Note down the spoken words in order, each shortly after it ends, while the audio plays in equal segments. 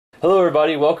Hello,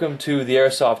 everybody. Welcome to the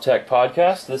TheAirsoftTech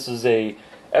podcast. This is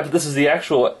the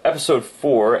actual episode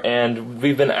 4, and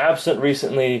we've been absent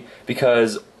recently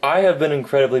because I have been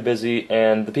incredibly busy,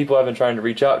 and the people I've been trying to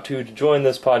reach out to join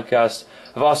this podcast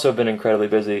have also been incredibly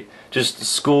busy. Just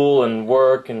school and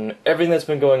work and everything that's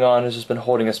been going on has just been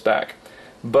holding us back.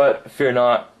 But fear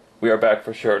not, we are back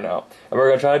for sure now, and we're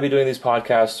going to try to be doing these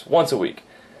podcasts once a week.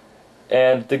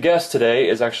 And the guest today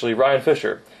is actually Ryan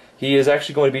Fisher. He is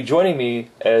actually going to be joining me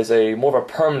as more of a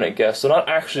permanent guest. So not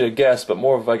actually a guest, but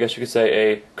more of, I guess you could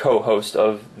say, a co-host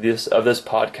of this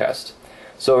podcast.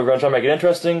 So we're going to try to make it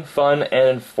interesting, fun, and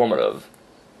informative.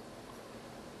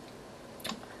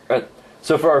 Right.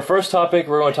 So for our first topic,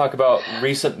 we're going to talk about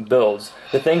recent builds.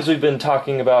 The things we've been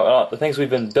talking about, the things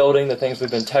we've been building, the things we've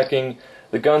been teching,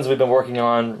 the guns we've been working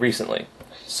on recently.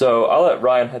 So I'll let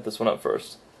Ryan head this one up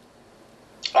first.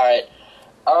 Alright.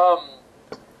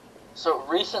 So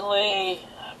recently,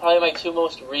 probably my two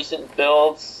most recent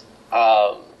builds,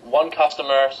 one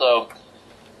customer, so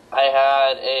I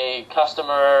had a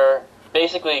customer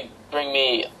basically bring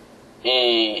me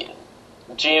a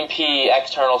GMP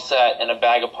external set and a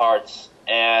bag of parts,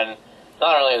 and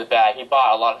not only the bag, he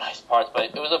bought a lot of nice parts, but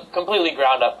it was a completely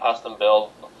ground up custom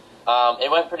build. It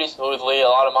went pretty smoothly, a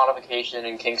lot of modification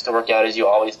and kinks to work out, as you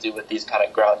always do with these kind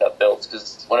of ground up builds,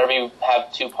 because whenever you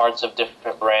have two parts of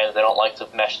different brands, they don't like to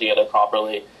mesh together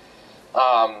properly.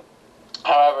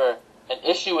 However, an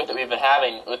issue with it we've been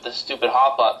having with this stupid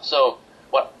hop-up, so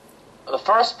the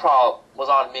first problem was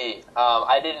on me.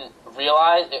 I didn't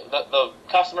realize, the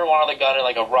customer wanted the gun in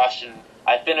like a rush, and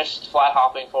I finished flat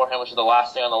hopping for him, which is the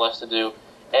last thing on the list to do,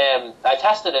 and I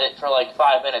tested it for like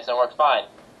 5 minutes and it worked fine.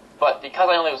 But because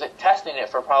I only was testing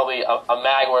it for probably a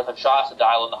mag worth of shots to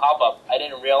dial in the hop-up, I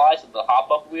didn't realize that the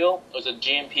hop-up wheel, it was a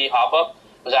GMP hop-up,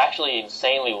 was actually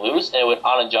insanely loose, and it would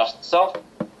unadjust itself.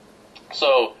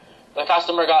 So the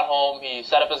customer got home, he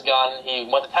set up his gun, he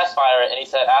went to test fire it, and he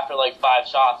said after like 5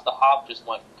 shots, the hop just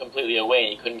went completely away,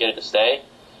 and he couldn't get it to stay.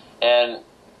 And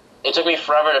it took me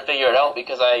forever to figure it out,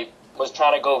 because I was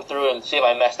trying to go through and see if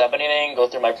I messed up anything, go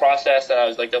through my process, and I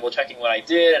was like double-checking what I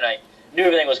did, and I knew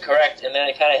everything was correct, and then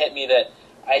it kind of hit me that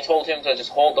I told him to just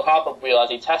hold the hop-up wheel as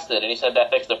he tested, and he said that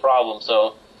fixed the problem.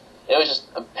 So it was just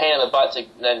a pain in the butt to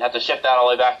then have to ship that all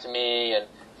the way back to me and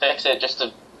fix it just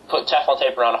to put Teflon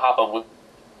tape around a hop-up wheel.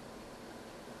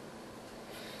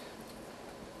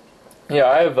 Yeah,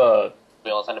 I have and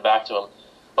send it back to him.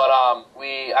 But I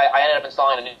ended up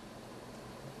installing a new.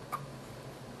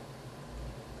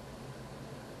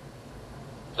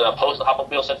 The post the hop-up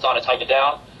wheel sits on and tighten it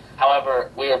down. However,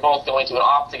 we were both going to an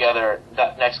op together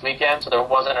that next weekend, so there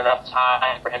wasn't enough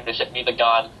time for him to ship me the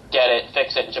gun, get it,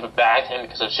 fix it, and ship it back to him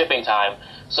because of shipping time.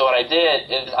 So what I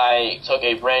did is I took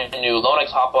a brand new Lonix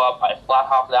hop-up, I flat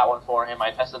hopped that one for him,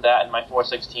 I tested that in my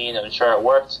 416 and sure it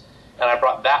worked, and I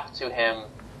brought that to him,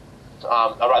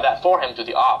 for him to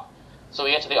the op. So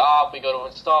we get to the op, we go to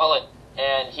install it,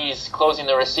 and he's closing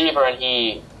the receiver, and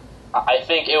I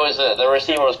think it was the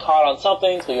receiver was caught on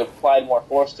something, so he applied more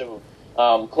force to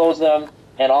close them,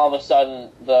 and all of a sudden,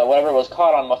 whatever it was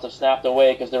caught on must have snapped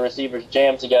away because the receivers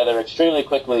jammed together extremely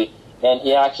quickly, and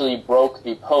he actually broke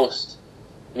the post.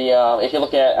 If you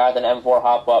look at an M4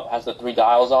 hop-up, has the 3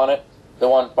 dials on it. The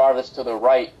one farthest to the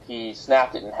right, he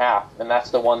snapped it in half, and that's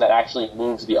the one that actually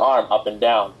moves the arm up and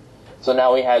down. So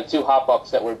now we had 2 hop-ups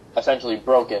that were essentially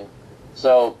broken.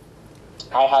 So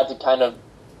I had to kind of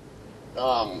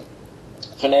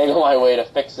finagle my way to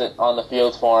fix it on the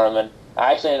field for him, and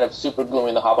I actually ended up super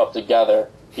gluing the hop-up together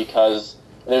because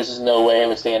there's just no way it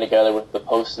was staying together with the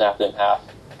post snapped in half.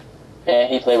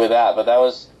 And he played with that, but that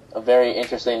was a very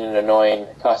interesting and annoying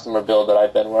customer build that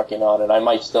I've been working on, and I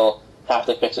might still have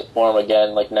to fix it for him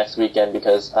again like next weekend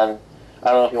because I don't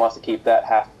know if he wants to keep that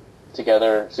half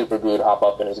together super glued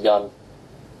hop-up in his gun.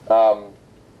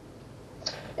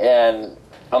 And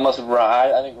unless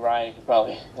I think Ryan could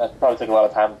probably take a lot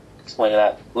of time explaining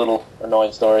that little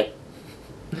annoying story.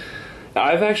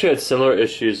 I've actually had similar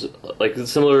issues, like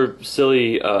similar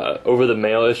silly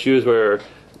over-the-mail issues where,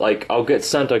 like, I'll get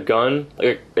sent a gun.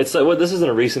 Like, it's like, well, this isn't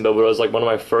a recent build, but it was like one of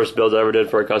my first builds I ever did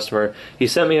for a customer. He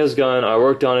sent me his gun, I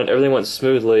worked on it, everything went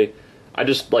smoothly. I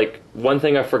just, like, one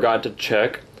thing I forgot to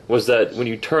check was that when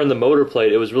you turn the motor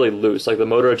plate, it was really loose. Like, the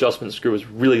motor adjustment screw was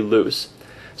really loose.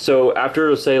 So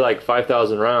after, say, like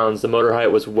 5,000 rounds, the motor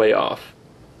height was way off.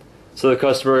 So the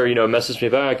customer, messaged me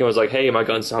back and was like, hey, my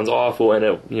gun sounds awful, and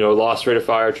it, lost rate of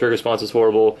fire, trigger response is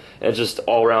horrible, and it just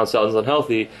all around sounds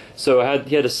unhealthy. So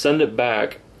he had to send it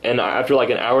back, and after like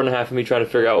an hour and a half of me trying to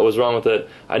figure out what was wrong with it,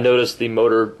 I noticed the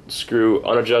motor screw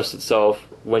unadjusts itself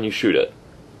when you shoot it.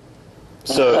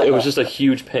 So it was just a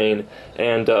huge pain,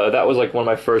 and that was like one of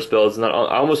my first builds, and I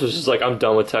almost was just like, I'm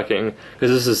done with teching, because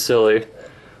this is silly.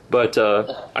 But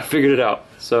I figured it out,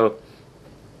 so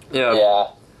yeah. Yeah.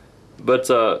 But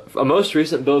a most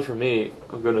recent build for me,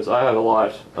 oh goodness, I have a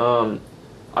lot.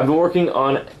 I've been working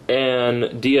on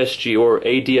an DSG, or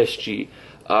a DSG.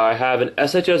 I have an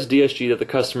SHS DSG that the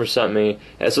customer sent me,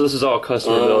 and so this is all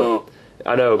customer build.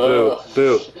 I know,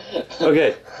 boo.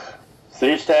 Okay.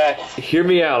 Siege tech. Hear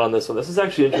me out on this one. This is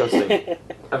actually interesting.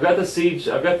 I've got the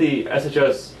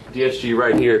SHS DSG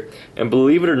right here, and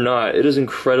believe it or not, it is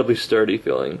incredibly sturdy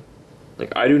feeling.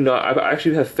 Like, I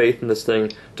actually have faith in this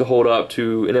thing to hold up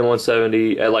to an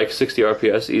M170 at like 60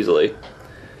 RPS easily.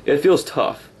 It feels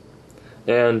tough.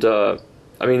 And, I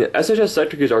mean, SHS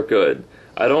sector gears are good.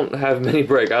 I don't have many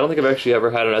break. I don't think I've actually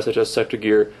ever had an SHS sector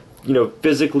gear,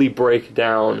 physically break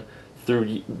down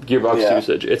through gearbox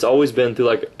usage. It's always been through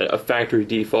like a factory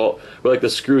default, where like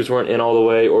the screws weren't in all the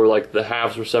way, or like the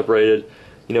halves were separated.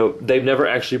 They've never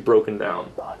actually broken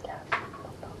down.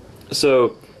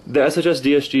 So the SHS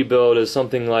DSG build is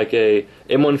something like a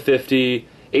M150,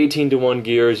 18-to-1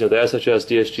 gears. The SHS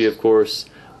DSG, of course.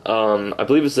 I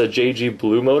believe it's a JG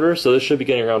Blue motor, so this should be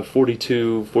getting around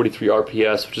 42, 43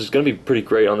 RPS, which is going to be pretty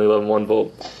great on the 11.1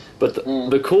 volt. But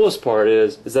the coolest part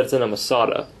is that it's in a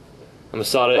Masada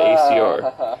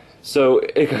ACR. So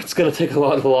it's going to take a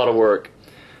lot of work.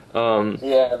 Is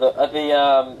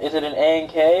it an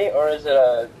A&K, or is it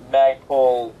a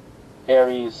Magpul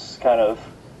Aries kind of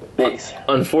base?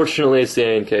 Unfortunately, it's the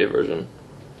A&K version.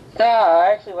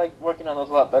 I actually like working on those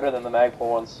a lot better than the Magpul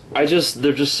ones. They're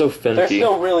just so finicky. They're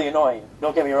still really annoying,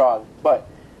 don't get me wrong, but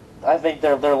I think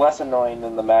they're less annoying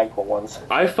than the Magpul ones.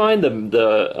 I find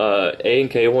the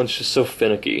A&K one's just so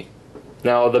finicky.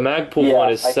 Now, the Magpul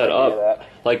one is set up,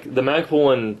 like, the Magpul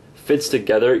one fits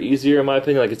together easier, in my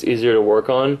opinion, like, it's easier to work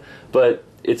on, but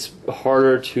it's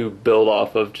harder to build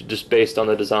off of just based on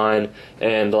the design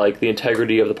and, like, the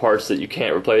integrity of the parts that you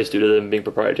can't replace due to them being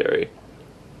proprietary.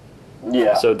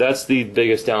 Yeah. So that's the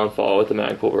biggest downfall with the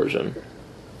Magpul version.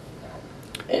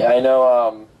 Yeah, I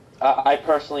know, I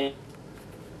personally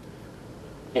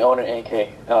own an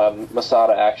A&K,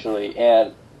 Masada, actually,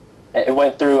 and it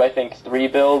went through, I think, 3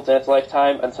 builds in its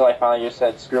lifetime until I finally just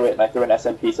said, screw it, and I threw an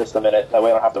SMP system in it. That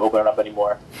way I don't have to open it up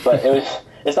anymore. But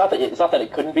it's not that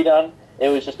it couldn't be done, it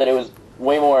was just that it was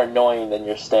way more annoying than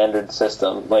your standard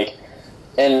system. Like,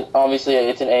 and obviously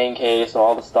it's an A&K, so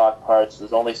all the stock parts,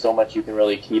 there's only so much you can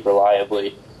really keep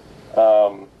reliably.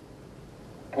 The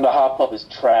hop pump is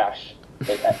trash.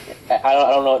 I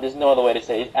don't know, there's no other way to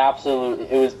say it.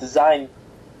 It was designed...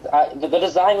 the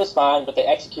design was fine, but they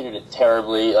executed it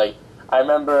terribly. Like, I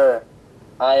remember,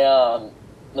 I got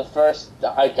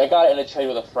it in a trade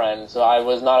with a friend, so I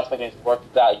was not expecting it to work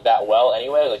that well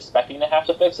anyway. I was expecting to have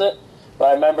to fix it, but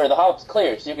I remember the hop's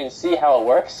clear, so you can see how it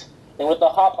works. And with the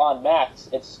hop on max,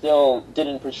 it still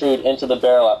didn't protrude into the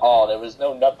barrel at all. There was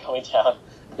no nut coming down.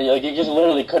 You just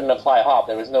literally couldn't apply hop.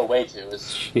 There was no way to. It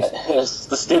was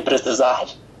the stupidest design.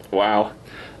 Wow.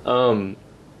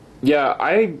 Yeah,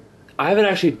 I haven't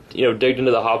actually, digged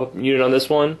into the hop-up unit on this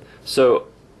one, so,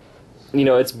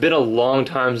 it's been a long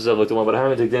time since I've looked at one, but I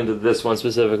haven't digged into this one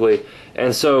specifically,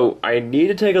 and so I need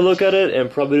to take a look at it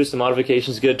and probably do some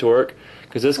modifications to get it to work,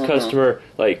 because this customer,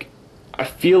 like, I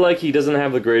feel like he doesn't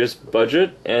have the greatest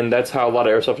budget, and that's how a lot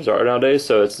of airsofters are nowadays,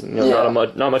 so it's not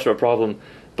much of a problem,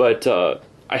 but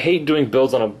I hate doing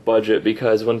builds on a budget,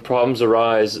 because when problems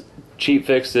arise, cheap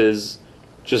fixes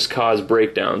just cause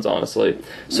breakdowns, honestly.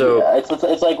 So yeah,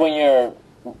 it's like when you're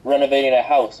renovating a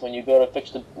house, when you go to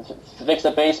fix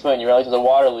the basement and you realize there's a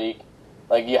water leak,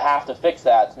 like, you have to fix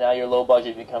that, so now your low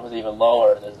budget becomes even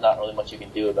lower, and there's not really much you can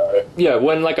do about it. Yeah,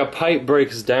 when, like, a pipe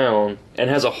breaks down and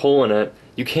has a hole in it,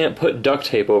 you can't put duct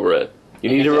tape over it. You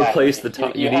need to replace the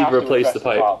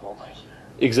pipe.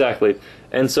 Exactly.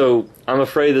 And so I'm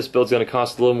afraid this build's going to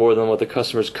cost a little more than what the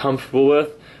customer's comfortable with,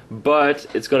 but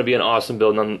it's going to be an awesome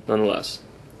build nonetheless.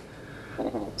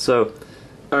 So,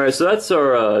 alright, so that's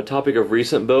our topic of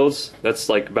recent builds. That's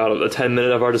like about a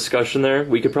 10-minute of our discussion there.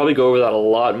 We could probably go over that a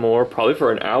lot more, probably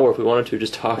for an hour if we wanted to,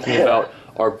 just talking about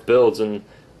our builds and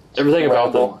everything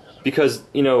about them. Because,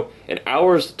 an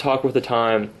hour's talk worth of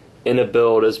time in a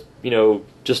build is,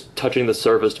 just touching the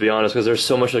surface, to be honest, because there's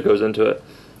so much that goes into it.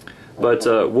 But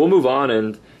we'll move on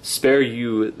and spare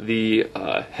you the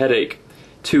headache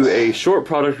to a short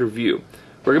product review.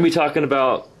 We're going to be talking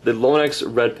about the Lonex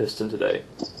Red Piston today.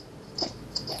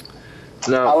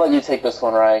 Now, I'll let you take this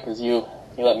one, Ryan, because you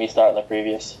let me start in the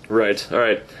previous. Right,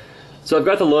 alright. So I've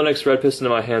got the Lonex Red Piston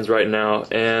in my hands right now,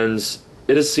 and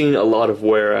it has seen a lot of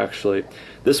wear, actually.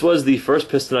 This was the first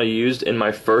piston I used in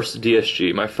my first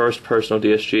DSG, my first personal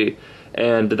DSG,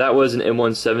 and that was an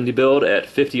M170 build at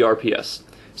 50 RPS.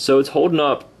 So it's holding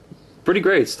up pretty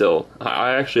great still.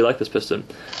 I actually like this piston.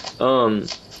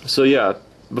 So yeah,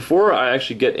 before I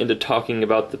actually get into talking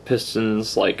about the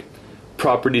piston's like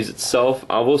properties itself,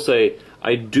 I will say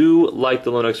I do like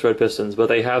the Lonex Red pistons, but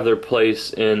they have their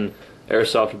place in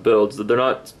airsoft builds. They're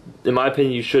not, in my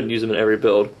opinion, you shouldn't use them in every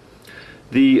build.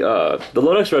 The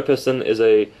Lonex Red piston is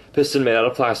a piston made out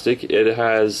of plastic. It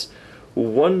has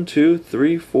 1, 2,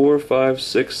 3, 4, 5,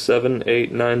 6, 7,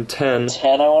 8, 9, 10.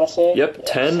 10, I want to say? Yep,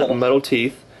 10 metal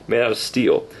teeth made out of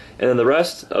steel. And then the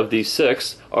rest of these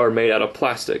 6 are made out of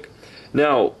plastic.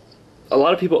 Now, a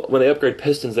lot of people, when they upgrade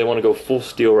pistons, they want to go full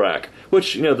steel rack,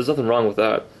 which, you know, there's nothing wrong with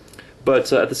that.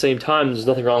 But at the same time, there's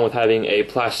nothing wrong with having a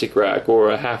plastic rack or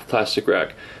a half plastic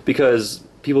rack, because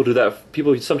people do that.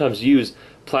 People sometimes use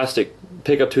plastic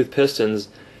pickup tooth pistons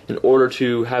in order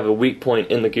to have a weak point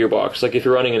in the gearbox. Like if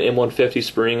you're running an M150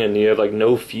 spring and you have like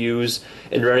no fuse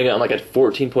and you're running it on like a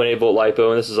 14.8 volt LiPo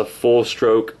and this is a full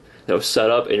stroke, you know,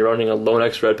 setup, and you're running a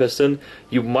Lonex Red piston,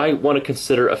 you might want to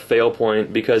consider a fail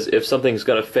point, because if something's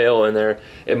going to fail in there,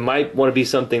 it might want to be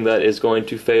something that is going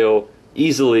to fail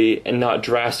easily and not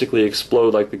drastically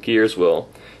explode like the gears will.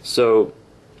 So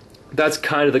that's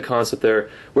kind of the concept there.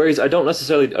 Whereas I don't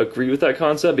necessarily agree with that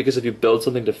concept, because if you build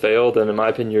something to fail, then in my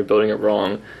opinion you're building it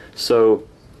wrong. So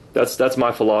that's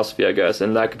my philosophy, I guess,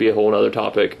 and that could be a whole other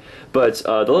topic. But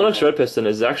the Lonex Red piston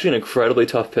is actually an incredibly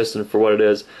tough piston for what it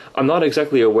is. I'm not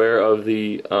exactly aware of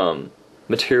the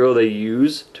material they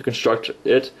use to construct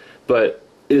it, but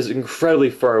it is incredibly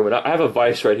firm. And I have a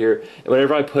vise right here, and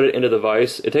whenever I put it into the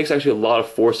vise, it takes actually a lot of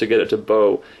force to get it to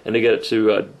bow and to get it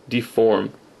to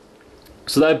deform.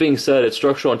 So that being said, its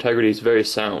structural integrity is very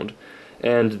sound,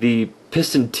 and the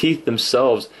piston teeth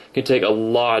themselves can take a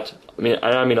lot, I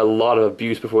mean a lot of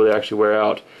abuse before they actually wear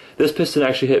out. This piston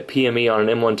actually hit PME on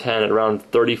an M110 at around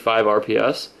 35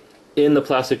 RPS in the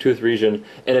plastic tooth region,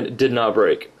 and it did not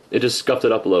break. It just scuffed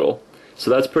it up a little. So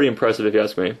that's pretty impressive if you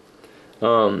ask me.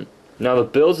 Now the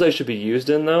builds they should be used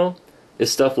in, though,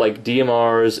 is stuff like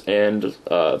DMRs and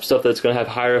stuff that's going to have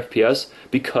higher FPS,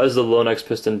 because the Lonex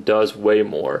piston does weigh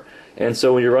more. And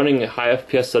so when you're running high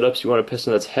FPS setups, you want a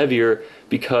piston that's heavier,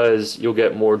 because you'll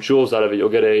get more joules out of it. You'll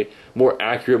get a more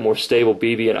accurate, more stable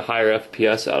BB and a higher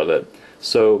FPS out of it.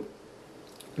 So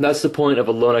that's the point of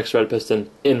a Lonex Red piston,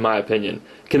 in my opinion.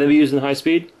 Can it be used in high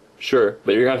speed? Sure,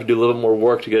 but you're going to have to do a little bit more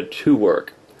work to get it to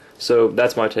work. So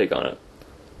that's my take on it.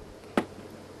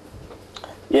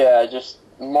 Yeah, just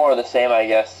more of the same, I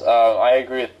guess. I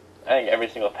agree with, I think, every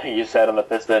single thing you said on the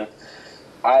piston.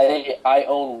 I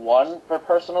own one for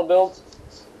personal builds.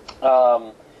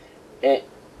 It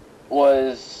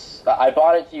was, I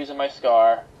bought it to use in my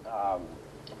SCAR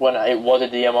when it was a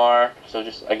DMR. So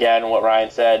just again, what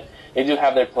Ryan said, they do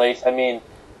have their place. I mean,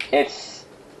 it's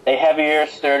a heavier,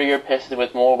 sturdier piston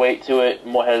with more weight to it.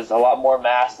 Has a lot more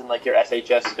mass than like your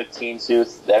SHS 15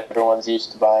 tooth that everyone's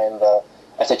used to buying, the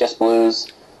SHS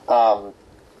Blues.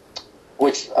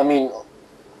 Which, I mean,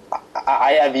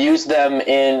 I have used them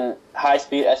in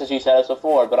high-speed SSG setups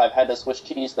before, but I've had to switch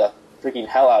keys the freaking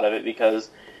hell out of it because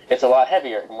it's a lot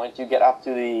heavier. And once you get up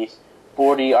to the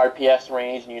 40 RPS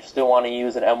range and you still want to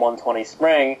use an M120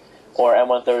 spring or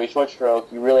M130 short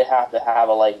stroke, you really have to have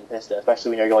a light piston, especially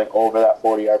when you're going over that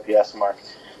 40 RPS mark.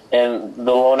 And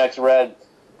the Lonex Red,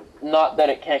 not that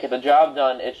it can't get the job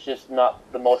done, it's just not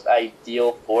the most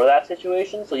ideal for that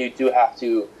situation, so you do have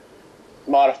to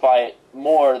modify it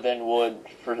more than would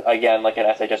for, again, like an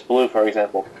SHS Blue, for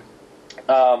example.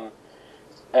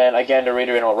 And again, to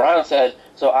reiterate what Ryan said,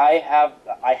 so I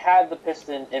had the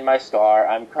piston in my SCAR.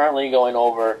 I'm currently going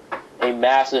over a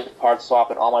massive part swap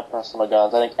in all my personal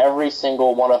guns. I think every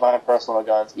single one of my personal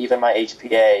guns, even my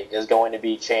HPA, is going to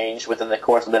be changed within the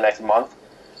course of the next month.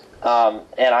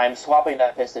 And I'm swapping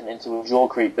that piston into a jewel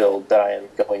creep build that I am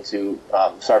going to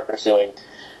start pursuing.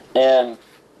 And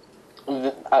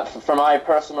for my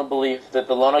personal belief that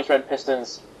the Lonex Red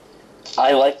pistons,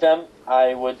 I like them.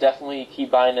 I would definitely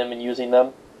keep buying them and using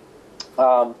them.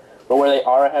 But where they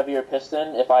are a heavier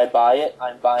piston, if I buy it,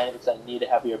 I'm buying it because I need a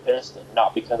heavier piston,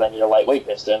 not because I need a lightweight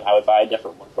piston. I would buy a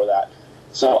different one for that.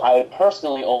 So I would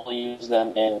personally only use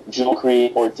them in jewel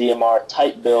creep or DMR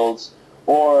type builds,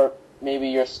 or maybe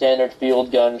your standard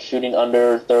field gun shooting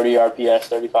under 30 RPS,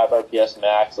 35 RPS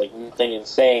max, like nothing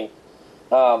insane.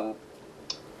 And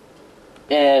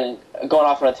going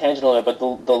off on a tangent a little bit,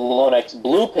 but the Lonex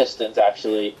Blue pistons,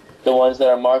 actually, the ones that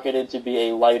are marketed to be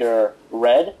a lighter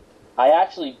red, I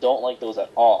actually don't like those at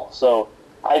all. So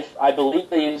I believe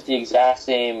they use the exact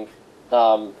same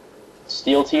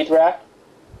steel teeth rack.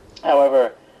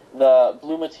 However, the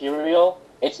blue material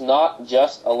it's not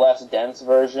just a less dense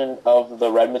version of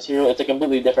the red material. It's a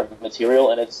completely different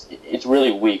material, and it's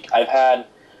really weak. I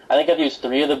think I've used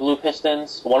 3 of the blue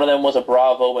pistons. One of them was a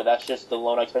Bravo, but that's just the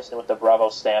Lonex piston with the Bravo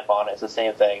stamp on it. It's the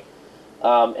same thing.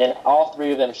 And all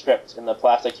 3 of them stripped in the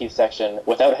plastic teeth section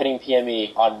without hitting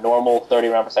PME on normal 30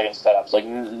 round per second setups. Like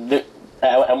M120,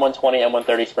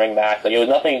 M130 spring max. Like, it was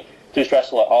nothing too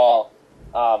stressful at all.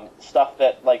 Stuff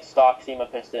that, like, stock SEMA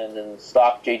pistons and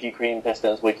stock JG Cream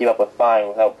pistons would keep up with fine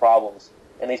without problems.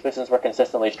 And these pistons were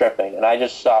consistently stripping, and I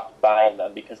just stopped buying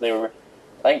them because they were,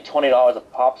 I think, $20 a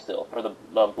pop still for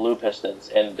the blue pistons,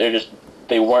 and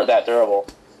they weren't that durable.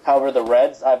 However, the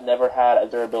reds, I've never had a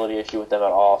durability issue with them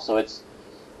at all, so it's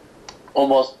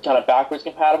almost kind of backwards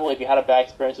compatible. If you had a bad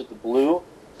experience with the blue,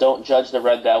 don't judge the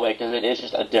red that way, because it is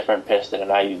just a different piston,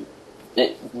 and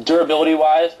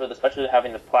durability-wise, especially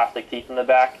having the plastic teeth in the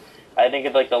back, I think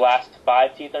if, like, the last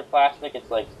 5 teeth are plastic, it's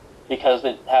like, because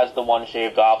it has the one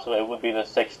shaved off, so it would be the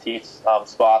 6 teeth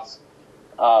spots.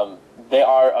 They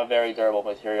are a very durable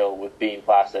material with being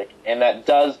plastic, and that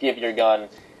does give your gun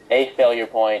a failure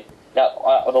point.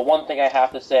 Now, the one thing I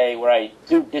have to say where I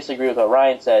do disagree with what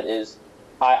Ryan said is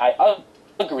I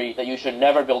agree that you should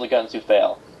never build a gun to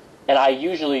fail. And I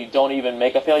usually don't even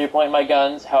make a failure point in my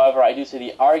guns. However, I do see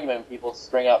the argument people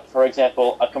bring up, for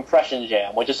example, a compression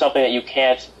jam, which is something that you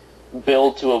can't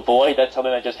build to avoid. That's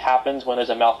something that just happens when there's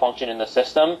a malfunction in the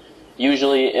system.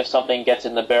 Usually if something gets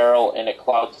in the barrel and it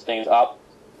clogs things up,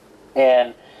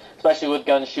 and especially with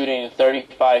guns shooting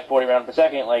 35, 40 rounds per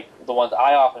second, like the ones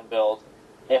I often build,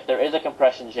 if there is a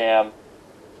compression jam,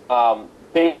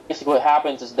 basically what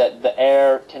happens is that the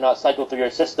air cannot cycle through your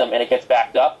system and it gets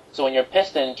backed up. So when your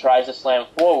piston tries to slam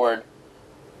forward,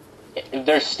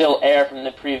 there's still air from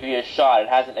the previous shot. It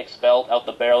hasn't expelled out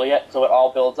the barrel yet, so it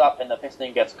all builds up and the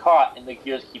piston gets caught and the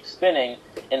gears keep spinning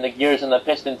and the gears and the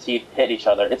piston teeth hit each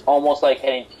other. It's almost like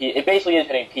it basically is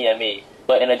hitting PME,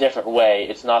 but in a different way.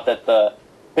 It's not that the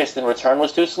piston return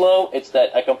was too slow, it's that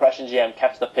a compression jam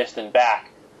kept the piston back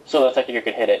so the techniker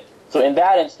could hit it. So in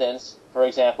that instance, for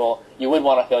example, you would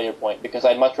want a failure point, because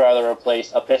I'd much rather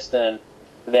replace a piston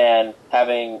than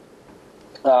having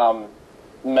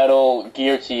metal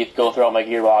gear teeth go throughout my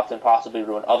gearbox and possibly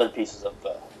ruin other pieces of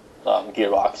the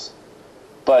gearbox.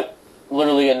 But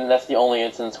literally, and that's the only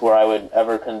instance where I would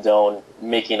ever condone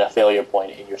making a failure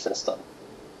point in your system.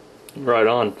 Right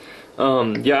on.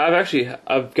 Yeah,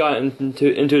 I've gotten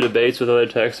into debates with other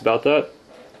techs about that,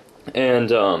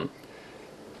 and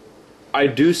I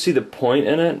do see the point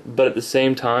in it, but at the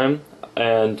same time,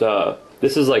 and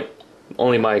this is like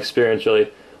only my experience really,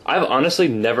 I've honestly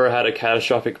never had a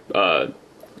catastrophic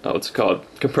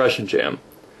compression jam.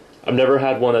 I've never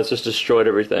had one that's just destroyed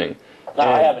everything. No,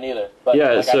 I haven't either, but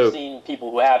yeah, I've seen people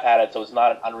who have had it, so it's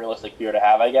not an unrealistic fear to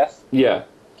have, I guess. Yeah.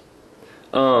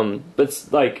 But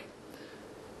it's like,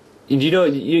 you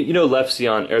know Lefsy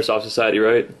on Airsoft Society,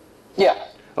 right? Yeah.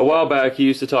 A while back, he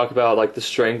used to talk about like the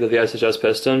strength of the SHS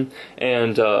piston,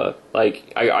 and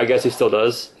like I guess he still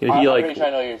does. I'm pretty sure I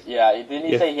know yours. Yeah, didn't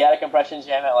he say he had a compression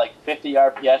jam at like 50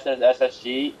 RPS in his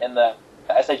SSG, and the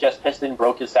SHS piston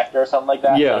broke his sector or something like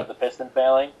that? Yeah. So the piston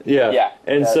failing. Yeah. Yeah.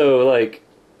 And so like,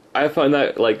 I find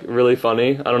that like really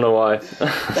funny. I don't know why.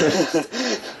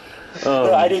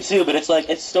 No, I do too, but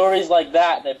it's stories like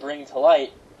that bring to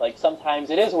light. Like, sometimes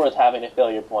it is worth having a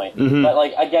failure point. Mm-hmm. But,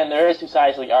 like, again, there is two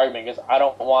sides to the argument, because I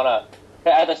don't want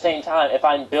to... At the same time, if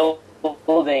I'm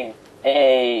building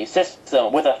a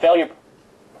system with a failure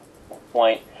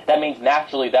point, that means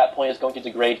naturally that point is going to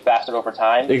degrade faster over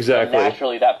time. Exactly. And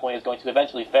naturally that point is going to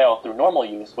eventually fail through normal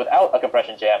use without a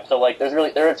compression jam. So, like,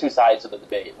 there are two sides to the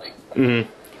debate. Like, mm-hmm.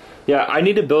 Yeah, I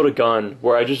need to build a gun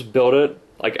where I just build it,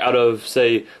 like, out of,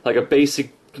 say, like a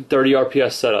basic 30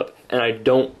 RPS setup, and I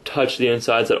don't touch the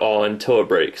insides at all until it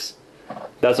breaks.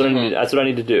 That's what I need. That's what I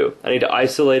need to do. I need to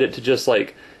isolate it to just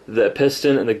like the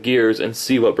piston and the gears and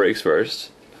see what breaks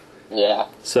first. Yeah.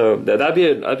 So that'd be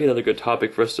another good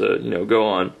topic for us to go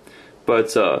on.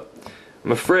 But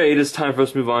I'm afraid it's time for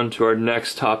us to move on to our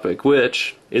next topic,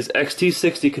 which is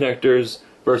XT60 connectors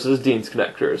versus Dean's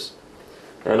connectors.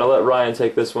 And I'll let Ryan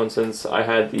take this one since I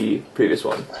had the previous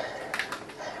one.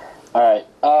 All right.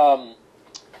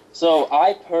 So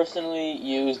I personally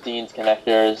use Dean's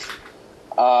connectors,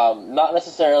 not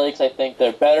necessarily because I think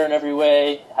they're better in every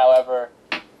way. However,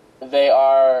 they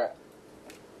are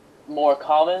more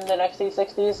common than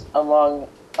XT60s among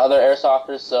other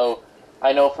airsofters. So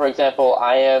I know, for example,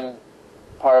 I am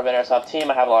part of an airsoft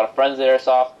team. I have a lot of friends at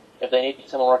airsoft. If they need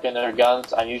someone working their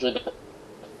guns, I'm usually the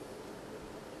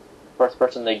first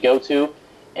person they go to.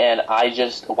 and I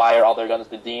just wire all their guns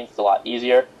to Deans. It's a lot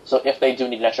easier. So if they do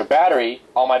need an extra battery,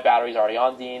 all my batteries are already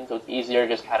on Deans, so it's easier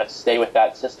to just kind of stay with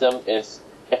that system.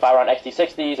 If I were on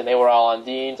XT60s and they were all on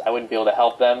Deans, I wouldn't be able to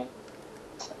help them.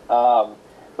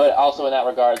 But also in that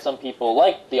regard, some people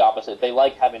like the opposite. They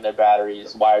like having their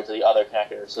batteries wired to the other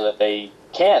connector so that they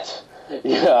can't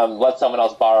let someone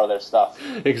else borrow their stuff.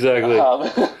 Exactly.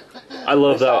 I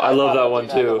love that. I love that one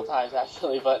too. A couple times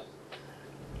actually, but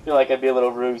I feel like I'd be a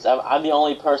little rude. I'm the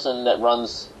only person that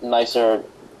runs nicer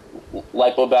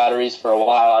LiPo batteries for a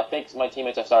while. I think my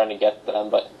teammates are starting to get them,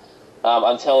 but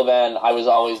until then, I was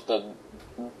always the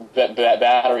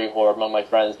battery whore among my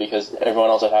friends because everyone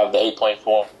else would have the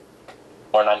 8.4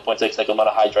 or 9.6 cycle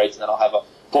monohydrates, and then I'll have a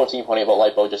 14.8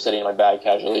 volt LiPo just sitting in my bag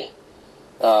casually.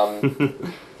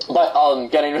 But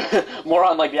getting more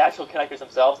on like the actual connectors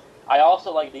themselves, I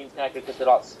also like these connectors because they're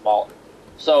a lot smaller.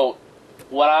 So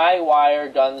when I wire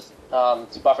guns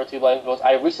to buffer tube LiPos,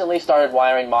 I recently started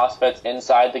wiring MOSFETs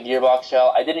inside the gearbox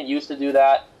shell. I didn't used to do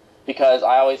that because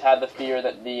I always had the fear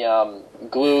that the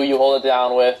glue you hold it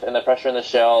down with and the pressure in the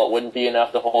shell wouldn't be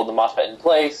enough to hold the MOSFET in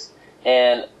place,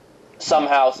 and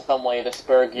somehow, some way, the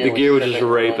spur gear would just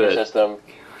rape it. System.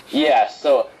 Yeah,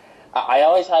 so I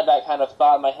always had that kind of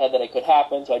thought in my head that it could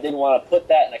happen, so I didn't want to put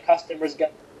that in a customer's gun.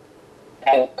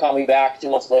 And call me back 2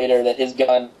 months later that his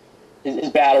gun, his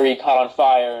battery caught on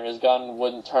fire and his gun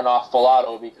wouldn't turn off full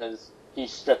auto because he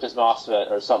stripped his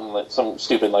MOSFET or something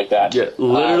stupid like that. Yeah,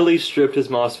 literally stripped his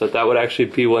MOSFET. That would actually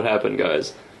be what happened,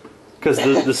 guys. Because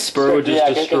the spur would just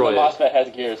destroy it. Yeah, because the MOSFET has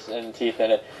gears and teeth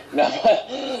in it. No,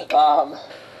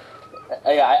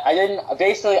 but, yeah, I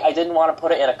didn't want to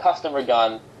put it in a customer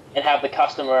gun and have it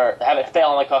fail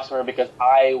on the customer because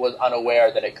I was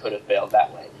unaware that it could have failed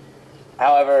that way.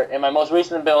 However, in my most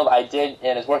recent build, I did,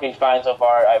 and it's working fine so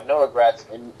far. I have no regrets,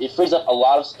 and it frees up a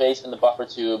lot of space in the buffer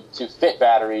tube to fit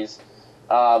batteries.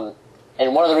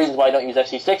 And one of the reasons why I don't use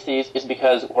XT60s is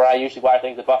because where I usually wire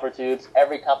things to buffer tubes,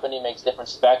 every company makes different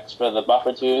specs for the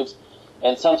buffer tubes,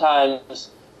 and sometimes,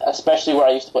 especially where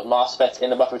I used to put MOSFETs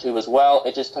in the buffer tube as well,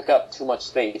 it just took up too much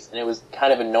space, and it was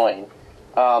kind of annoying.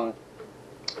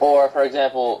 Or, for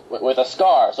example, with a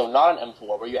SCAR, so not an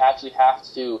M4, where you actually have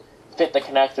to fit the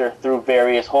connector through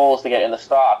various holes to get in the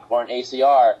stock, or an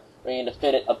ACR, where you need to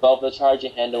fit it above the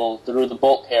charging handle through the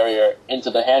bolt carrier into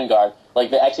the handguard.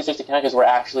 Like, the XT60 connectors were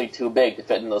actually too big to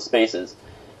fit in those spaces.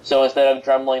 So instead of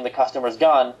dremeling the customer's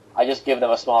gun, I just give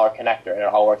them a smaller connector, and it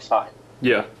all works fine.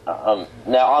 Yeah.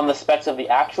 Now, on the specs of the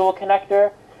actual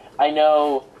connector, I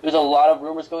know there's a lot of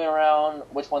rumors going around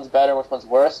which one's better and which one's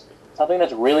worse. Something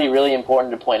that's really, really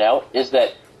important to point out is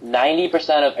that 90%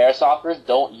 of airsofters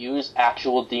don't use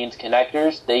actual Deans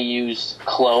connectors. They use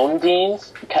clone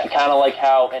Deans, kind of like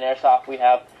how in airsoft we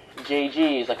have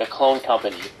JGs, like a clone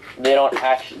company. They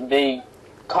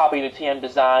copy the TM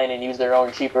design and use their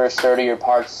own cheaper, sturdier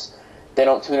parts. They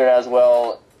don't tune it as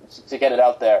well to get it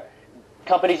out there.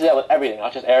 Companies do that with everything,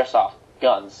 not just airsoft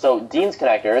guns. So Deans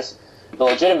connectors, the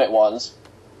legitimate ones,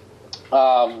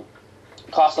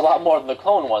 cost a lot more than the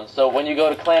clone ones. So when you go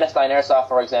to clandestine airsoft,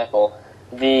 for example,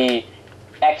 the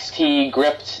XT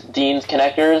gripped Deans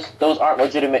connectors, those aren't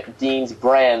legitimate Deans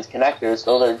brands connectors.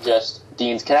 Those are just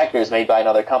Deans connectors made by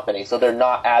another company. So they're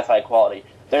not as high quality.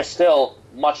 They're still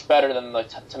much better than the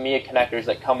Tamiya connectors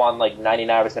that come on like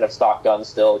 99% of stock guns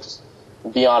still. It's just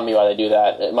beyond me why they do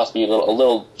that. It must be a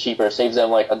little cheaper. It saves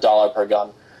them like $1 per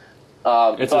gun.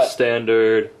 It's a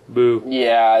standard. Boo.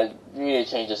 Yeah, you need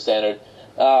to change the standard.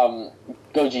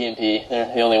 Go GMP.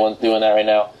 They're the only ones doing that right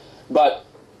now. But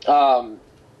so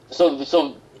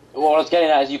what I was getting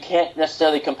at is you can't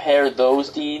necessarily compare those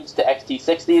Deans to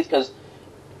XT60s because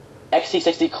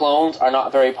XT60 clones are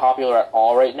not very popular at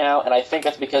all right now, and I think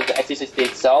that's because the XT60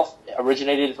 itself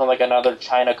originated from like another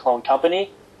China clone company,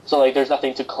 so like there's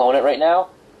nothing to clone it right now.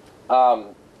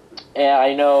 And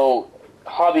I know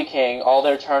Hobby King, all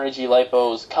their Turnigy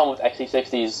LiPos come with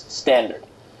XT60s standard.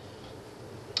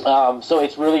 So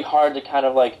it's really hard to kind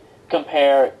of like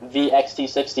compare the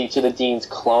XT60 to the Deans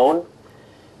clone.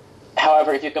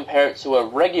 However, if you compare it to a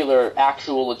regular,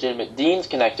 actual, legitimate Deans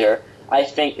connector, I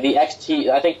think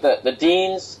the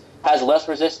Deans has less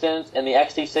resistance, and the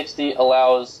XT60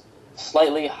 allows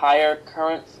slightly higher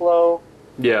current flow.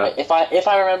 Yeah. If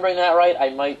I'm remembering that right, I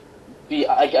might be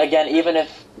again. Even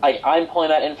if I'm pulling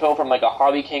that info from like a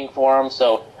Hobby King forum,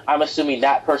 so I'm assuming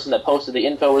that person that posted the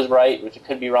info was right, which it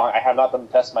could be wrong. I have not done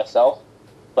the test myself,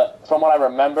 but from what I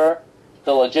remember,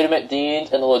 the legitimate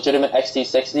Deans and the legitimate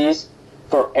XT60s,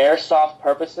 for airsoft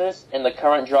purposes, in the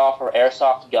current draw for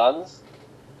airsoft guns,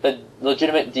 the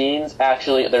legitimate Deans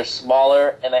actually, they're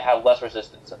smaller and they have less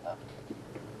resistance in them.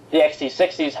 The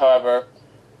XT60s, however,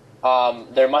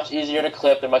 They're much easier to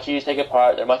clip, they're much easier to take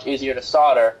apart, they're much easier to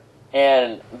solder,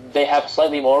 and they have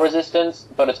slightly more resistance,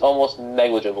 but it's almost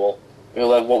negligible,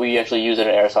 like what we actually use in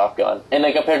an airsoft gun. And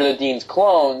then compared to the Dean's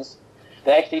clones,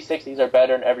 the XT60s are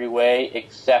better in every way,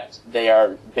 except they are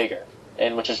bigger,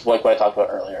 and which is like what I talked about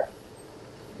earlier.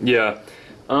 Yeah.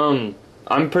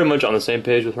 I'm pretty much on the same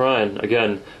page with Ryan.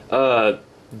 Again, comparing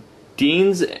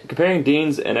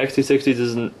Deans and XT60s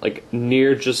isn't like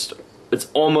near just, it's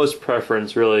almost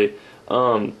preference really.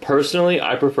 Personally,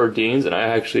 I prefer Deans, and I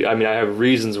have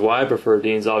reasons why I prefer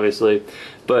Deans, obviously,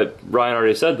 but Ryan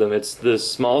already said them. It's the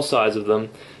small size of them.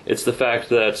 It's the fact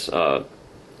that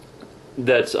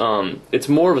it's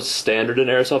more of a standard in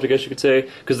airsoft, I guess you could say,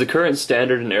 because the current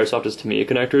standard in airsoft is Tamiya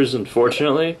connectors,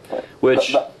 unfortunately,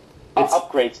 which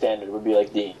upgrade standard would be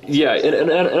like Deans. Yeah,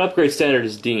 an upgrade standard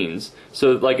is Deans.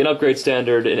 So like an upgrade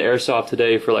standard in airsoft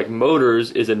today for like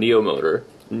motors is a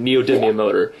neodymium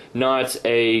motor, not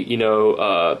a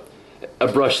a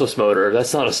brushless motor.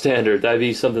 That's not a standard. That'd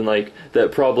be something like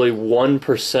that probably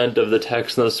 1% of the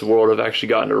techs in this world have actually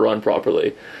gotten to run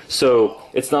properly. So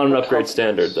it's not an upgrade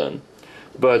standard then.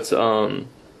 But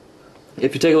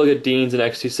if you take a look at Deans and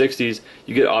XT60s,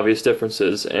 you get obvious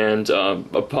differences, and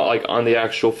like on the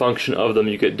actual function of them,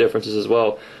 you get differences as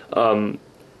well. I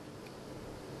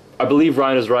believe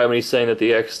Ryan is right when he's saying that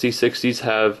the XT60s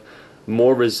have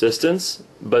more resistance,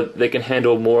 but they can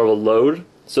handle more of a load,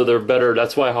 so they're better.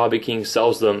 That's why Hobby King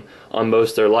sells them on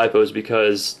most of their lipos,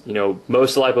 because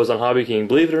most lipos on Hobby King,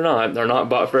 believe it or not, they're not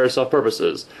bought for airsoft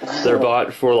purposes. They're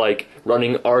bought for like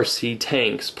running RC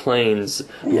tanks, planes,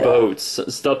 boats,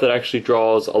 stuff that actually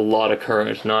draws a lot of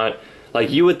current. Not like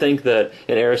you would think that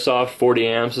in airsoft 40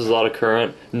 amps is a lot of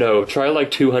current. No, try like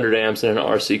 200 amps in an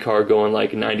RC car going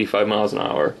like 95 miles an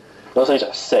hour. Those things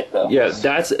are sick, though. Yeah,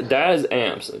 that is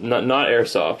amps, not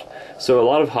airsoft. So a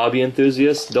lot of hobby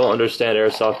enthusiasts don't understand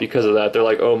airsoft because of that. They're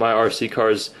like, oh, my RC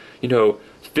car's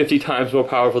 50 times more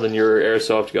powerful than your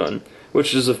airsoft gun,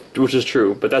 which is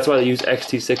true. But that's why they use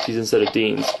XT60s instead of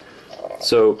Deans.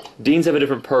 So Deans have a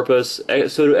different purpose.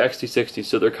 So do XT60s.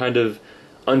 So they're kind of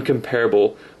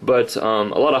uncomparable. But a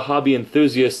lot of hobby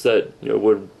enthusiasts that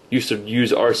used to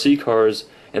use RC cars,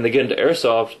 and they get into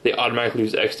airsoft, they automatically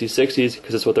use XT60s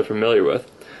because it's what they're familiar with.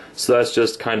 So that's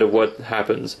just kind of what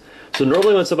happens. So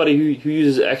normally when somebody who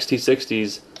uses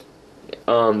XT60s,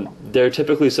 they're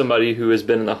typically somebody who has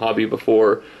been in the hobby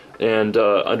before and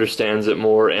understands it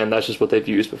more, and that's just what they've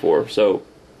used before. So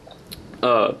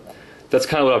that's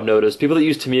kind of what I've noticed. People that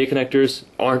use Tamiya connectors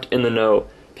aren't in the know.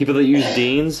 People that use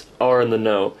Deans are in the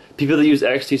know. People that use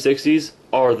XT60s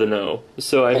are the know.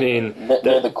 So I mean,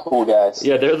 they're the cool guys.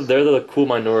 Yeah, they're the cool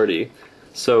minority.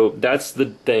 So that's the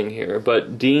thing here.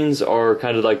 But Deans are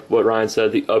kind of like what Ryan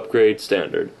said, the upgrade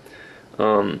standard.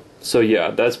 So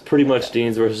yeah, that's pretty much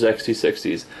Deans versus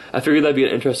XT60s. I figured that'd be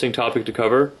an interesting topic to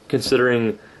cover,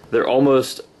 considering they're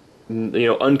almost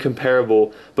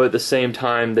uncomparable, but at the same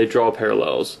time they draw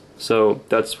parallels. So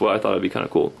that's what I thought would be kind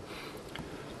of cool.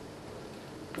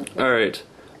 All right.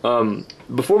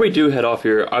 Before we do head off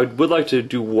here, I would like to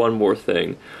do one more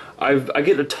thing. I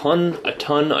get a ton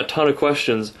of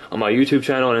questions on my YouTube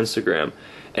channel and Instagram,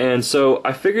 and so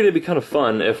I figured it'd be kind of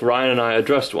fun if Ryan and I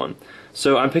addressed one.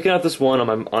 So I'm picking out this one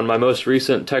on my most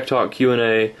recent Tech Talk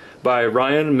Q&A by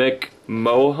Ryan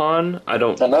McMahon.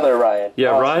 Another Ryan. Yeah,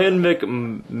 awesome. Ryan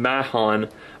McMahon.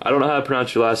 I don't know how to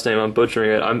pronounce your last name. I'm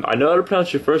butchering it. I know how to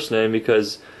pronounce your first name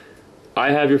because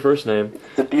I have your first name.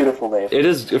 It's a beautiful name. It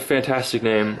is a fantastic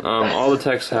name. All the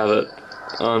techs have it.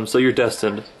 So you're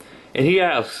destined. And he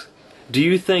asks, do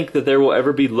you think that there will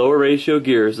ever be lower ratio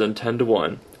gears than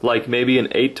 10-1? Like maybe an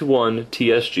 8-1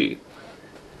 TSG?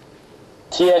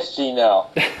 TSG, no.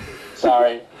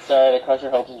 Sorry to crush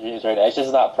your hopes and dreams right now. It's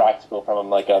just not practical from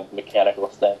like a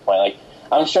mechanical standpoint. Like,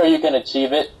 I'm sure you can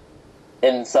achieve it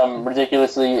in some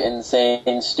ridiculously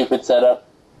insane, stupid setup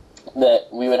that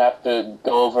we would have to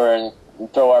go over and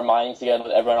throw our minds together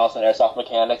with everyone else in airsoft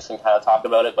mechanics and kind of talk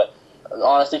about it. But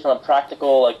honestly, from a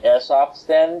practical like airsoft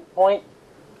standpoint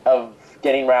of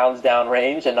getting rounds down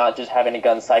range and not just having a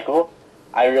gun cycle,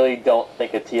 I really don't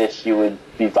think a TSG would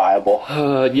be viable.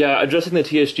 Yeah, addressing the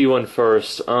TSG one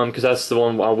first, because that's the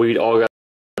one we all got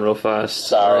real fast.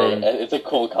 Sorry, it's a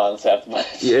cool concept, but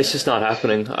yeah, it's just not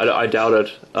happening. I doubt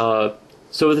it.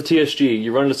 So with the TSG,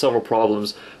 you run into several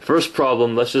problems. First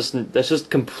problem, let's just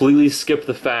completely skip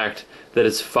the fact that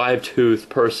it's 5-tooth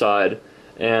per side,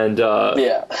 and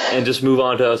and just move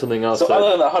on to something else. So other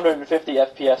than 150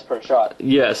 FPS per shot.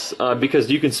 Yes, because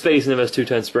you can space an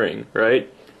MS210 spring, right?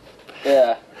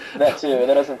 Yeah, that too. And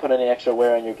that doesn't put any extra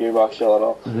wear on your gearbox shell at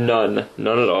all. None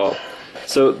at all.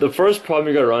 So the first problem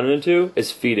you're going to run into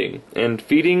is feeding. And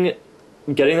feeding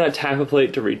getting that tappet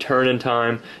plate to return in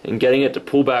time and getting it to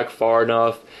pull back far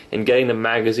enough and getting the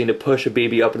magazine to push a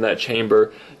BB up in that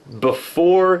chamber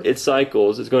before it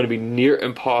cycles is going to be near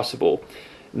impossible.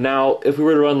 Now, if we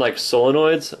were to run like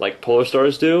solenoids, like Polar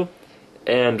Stars do,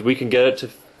 and we can get it to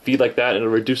feed like that, and it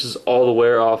reduces all the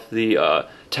wear off the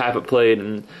tappet plate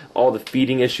and all the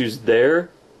feeding issues there,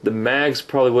 the mags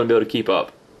probably wouldn't be able to keep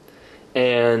up.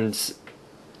 And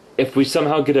if we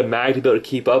somehow get a mag to be able to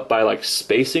keep up by like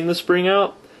spacing the spring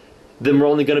out, then we're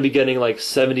only going to be getting like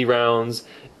 70 rounds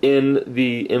in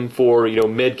the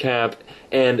M4, mid cap,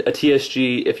 and a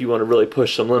TSG, if you want to really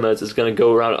push some limits, is going to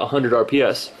go around 100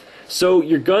 RPS. So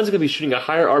your gun's going to be shooting a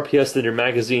higher RPS than your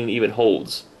magazine even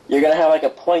holds. You're going to have like a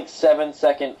 0.7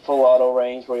 second full auto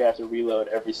range where you have to reload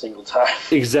every single time.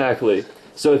 Exactly.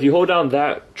 So if you hold down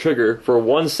that trigger for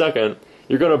 1 second,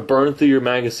 you're going to burn through your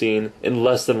magazine in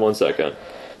less than 1 second.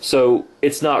 So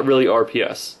it's not really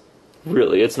RPS.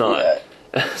 Really, it's not.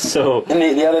 Yeah. So and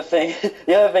the other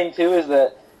thing too is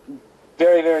that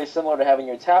very, very similar to having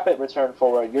your tappet return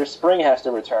forward, your spring has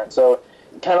to return. So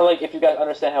kind of like if you guys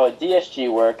understand how a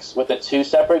DSG works with a 2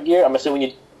 separate gear, I'm assuming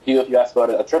you do if you ask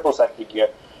about a triple sector gear.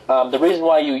 The reason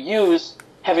why you use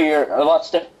heavier, a lot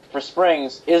stiffer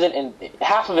springs isn't in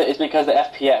half of it is because of the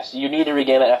FPS. You need to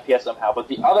regain that FPS somehow, but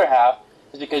the other half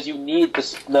is because you need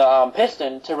the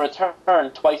piston to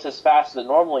return twice as fast as it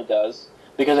normally does,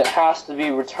 because it has to be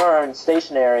returned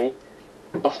stationary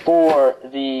before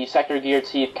the sector gear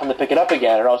teeth come to pick it up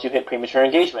again, or else you hit premature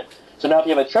engagement. So now if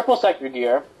you have a triple sector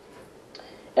gear,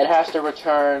 it has to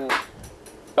return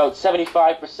about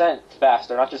 75%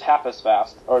 faster, not just half as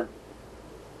fast, or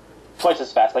twice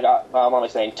as fast, like, what am I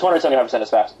saying, 275% as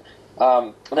fast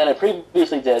than it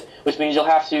previously did, which means you'll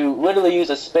have to literally use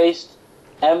a spaced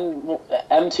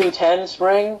M210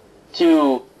 spring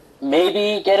to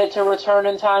maybe get it to return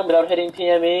in time without hitting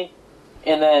PME,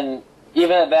 and then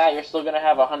even at that, you're still going to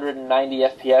have 190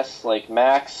 FPS, like,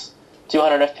 max,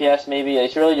 200 FPS maybe.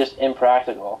 It's really just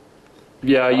impractical.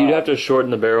 Yeah, you'd have to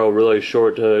shorten the barrel really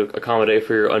short to accommodate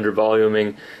for your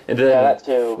undervoluming. And then that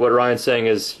too. What Ryan's saying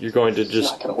is you're going to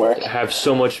just have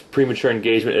so much premature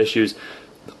engagement issues.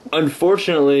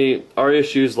 Unfortunately, our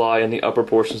issues lie in the upper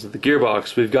portions of the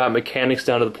gearbox. We've got mechanics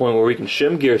down to the point where we can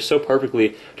shim gear so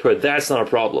perfectly to where that's not a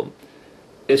problem.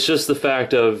 It's just the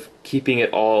fact of keeping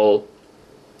it all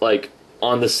like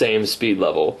on the same speed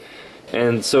level.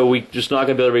 And so we're just not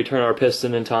going to be able to return our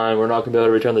piston in time, we're not going to be able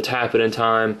to return the tappet in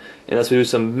time, unless we do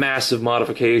some massive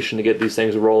modification to get these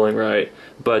things rolling right.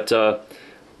 But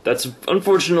that's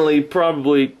unfortunately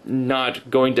probably not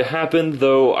going to happen,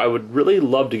 though I would really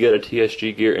love to get a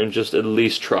TSG gear and just at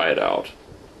least try it out.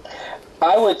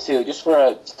 I would too, just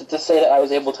to say that I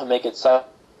was able to make it cycle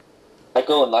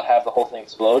and not have the whole thing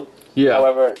explode. Yeah.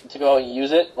 However, to go and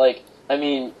use it, like, I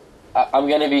mean, I'm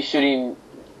going to be shooting...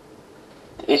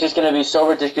 It's just going to be so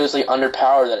ridiculously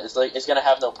underpowered that it's going to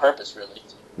have no purpose, really.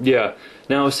 Yeah.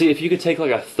 Now, see, if you could take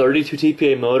like a 32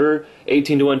 TPA motor,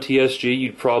 18-to-1 TSG,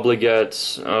 you'd probably get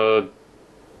 40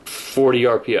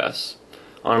 RPS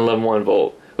on 11.1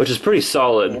 volt, which is pretty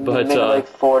solid. But maybe like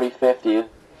 40, 50.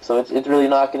 So it's really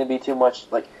not going to be too much.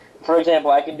 Like, for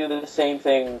example, I can do the same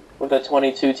thing with a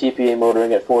 22 TPA motor and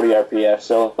get 40 RPS.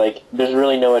 So like, there's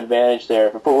really no advantage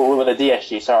there with a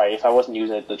DSG. Sorry, if I wasn't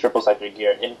using the triple sector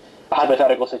gear in a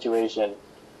hypothetical situation.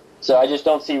 So I just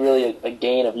don't see really a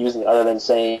gain of using it other than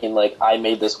saying, like, I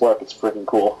made this work, it's freaking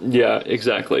cool. Yeah,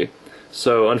 exactly.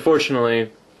 So,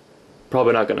 unfortunately,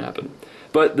 probably not going to happen.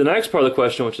 But the next part of the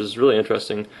question, which is really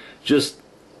interesting, just,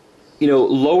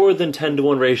 lower than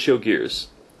 10-to-1 ratio gears.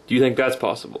 Do you think that's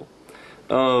possible?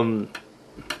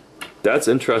 That's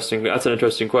interesting. That's an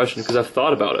interesting question, because I've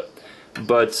thought about it.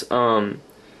 But,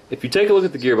 if you take a look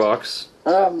at the gearbox,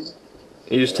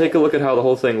 you just take a look at how the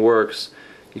whole thing works,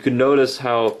 you can notice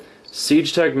how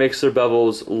SiegeTech makes their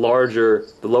bevels larger,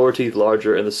 the lower teeth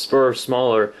larger, and the spur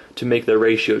smaller to make their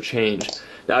ratio change.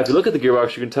 Now, if you look at the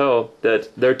gearbox, you can tell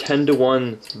that their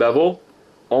 10-to-1 bevel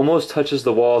almost touches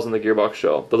the walls in the gearbox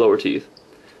shell, the lower teeth.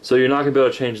 So you're not going to be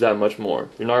able to change that much more.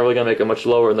 You're not really going to make it much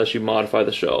lower unless you modify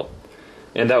the shell.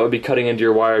 And that would be cutting into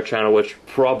your wire channel, which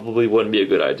probably wouldn't be a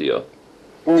good idea.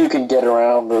 You can get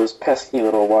around those pesky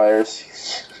little wires.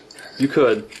 You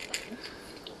could.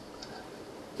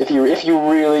 If you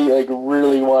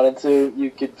really wanted to,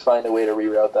 you could find a way to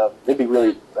reroute them. It'd be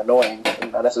really annoying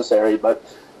and unnecessary, but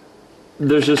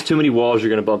there's just too many walls you're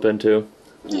going to bump into.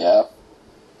 Yeah.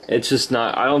 It's just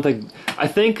not, I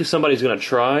think somebody's going to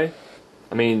try.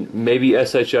 I mean, maybe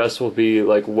SHS will be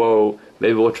like, whoa,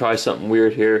 maybe we'll try something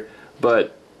weird here,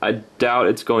 but I doubt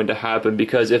it's going to happen,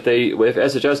 because if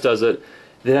SHS does it,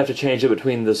 they'd have to change it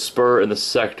between the spur and the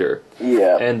sector.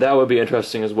 Yeah. And that would be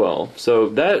interesting as well. So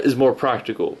that is more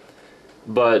practical.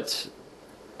 But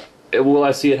will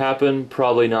I see it happen?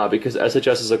 Probably not, because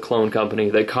SHS is a clone company.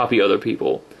 They copy other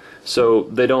people. So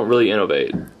they don't really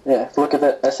innovate. Yeah, look at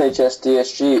that SHS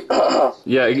DSG.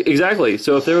 Yeah, exactly.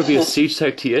 So if there would be a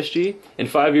SiegeTech TSG, in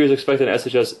 5 years expect an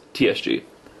SHS TSG.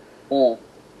 Mm.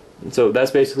 And so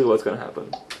that's basically what's going to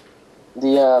happen.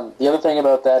 The other thing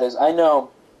about that is, I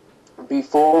know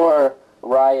before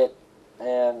Riot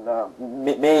and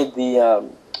made the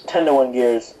 10-to-1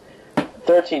 gears,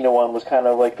 13-to-1 was kind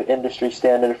of like the industry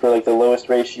standard for like the lowest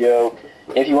ratio.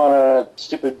 If you want a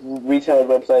stupid retailer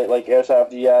website like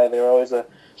Airsoft GI, they were always a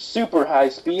super high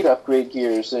speed upgrade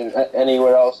gears, and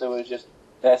anywhere else it was just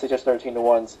SHS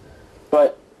 13-to-1s.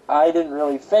 But I didn't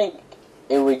really think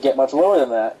it would get much lower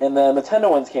than that, and then the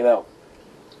 10-to-1s came out.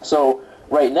 So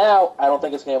right now, I don't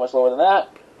think it's going to get much lower than that,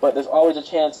 but there's always a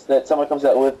chance that someone comes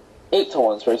out with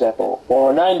 8-to-1s, for example,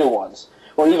 or 9-to-1s,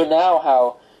 or even now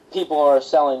how people are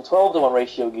selling 12-to-1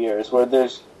 ratio gears, where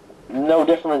there's no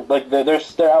different, like their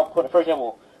output. For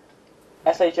example,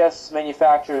 SHS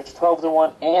manufactures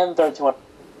 12-to-1 and 13-to-1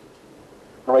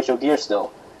 ratio gears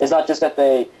still. It's not just that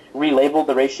they relabeled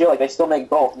the ratio, like they still make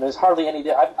both, and there's hardly any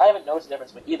I haven't noticed a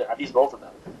difference between either. I've used both of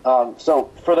them. So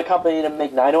for the company to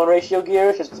make 9-to-1 ratio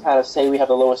gears, just to kind of say we have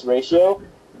the lowest ratio,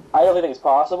 I don't think it's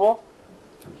possible.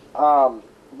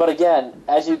 But again,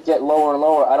 as you get lower and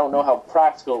lower, I don't know how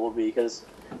practical it will be, because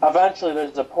eventually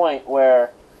there's a point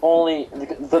where only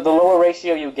the lower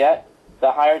ratio you get,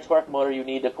 the higher torque motor you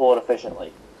need to pull it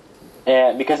efficiently.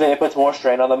 And because it puts more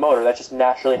strain on the motor, that's just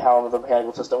naturally how the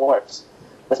mechanical system works.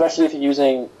 Especially if you're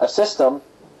using a system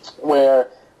where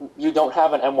you don't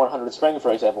have an M100 spring,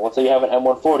 for example. Let's say you have an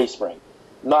M140 spring.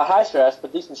 Not high stress,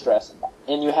 but decent stress.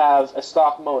 And you have a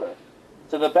stock motor.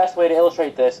 So the best way to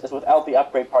illustrate this is without the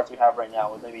upgrade parts we have right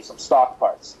now, with maybe some stock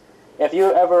parts. If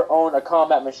you ever own a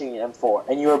combat machine M4,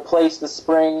 and you replace the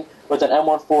spring with an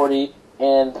M140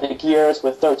 and the gears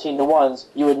with 13-to-1s,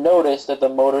 you would notice that the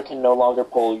motor can no longer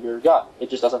pull your gun. It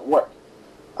just doesn't work.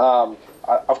 Of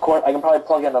course, I can probably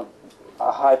plug in a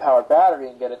high-powered battery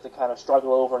and get it to kind of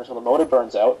struggle over until the motor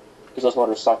burns out, because those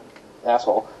motors suck,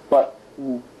 asshole. But,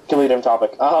 completely different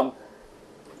topic.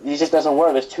 It just doesn't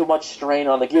work. There's too much strain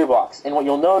on the gearbox. And what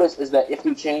you'll notice is that if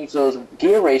you change those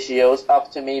gear ratios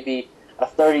up to maybe a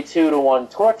 32-to-1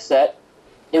 torque set,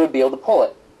 it would be able to pull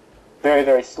it. Very,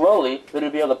 very slowly, but it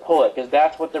would be able to pull it, because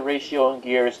that's what the ratio in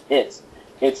gears is.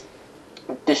 It's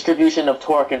distribution of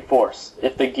torque and force.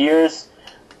 If the gears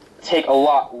take a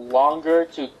lot longer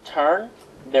to turn,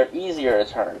 they're easier to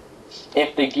turn.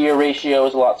 If the gear ratio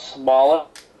is a lot smaller,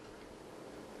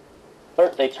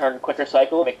 they turn quicker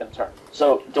cycle, make them turn.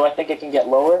 So, do I think it can get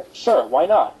lower? Sure, why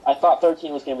not? I thought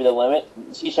 13 was going to be the limit.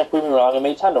 C-Check proved me wrong and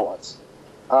made 10-to-1s.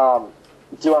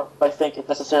 Do I think it's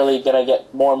necessarily going to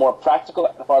get more and more practical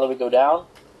the farther we go down?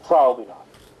 Probably not.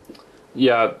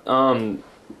 Yeah,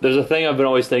 there's a thing I've been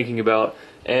always thinking about,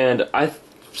 and I'm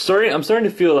starting to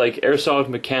feel like airsoft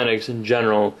mechanics in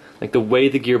general, like the way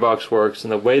the gearbox works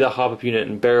and the way the hop-up unit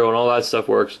and barrel and all that stuff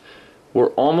works,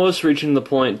 we're almost reaching the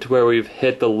point to where we've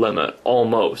hit the limit,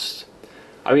 almost.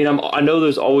 I mean, I know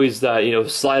there's always that,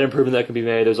 slight improvement that can be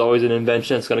made. There's always an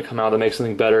invention that's going to come out that makes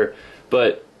something better,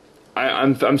 but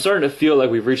I'm starting to feel like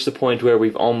we've reached the point where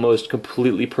we've almost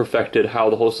completely perfected how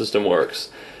the whole system works.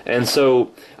 And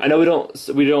so I know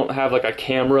we don't have like a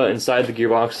camera inside the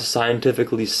gearbox to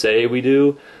scientifically say we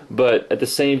do, but at the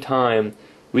same time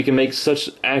we can make such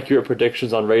accurate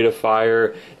predictions on rate of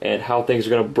fire and how things are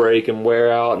going to break and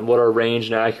wear out and what our range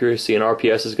and accuracy and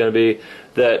RPS is going to be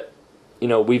that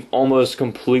we've almost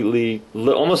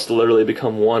literally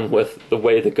become one with the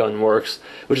way the gun works,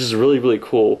 which is really, really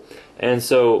cool.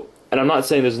 And I'm not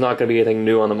saying there's not going to be anything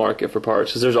new on the market for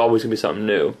parts, because there's always going to be something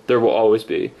new. There will always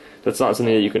be. That's not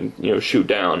something that you can shoot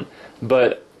down.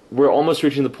 But we're almost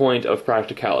reaching the point of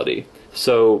practicality.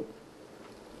 So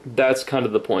that's kind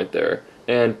of the point there.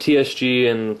 And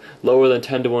TSG and lower than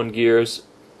 10-to-1 gears,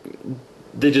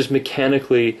 they just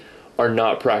mechanically are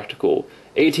not practical.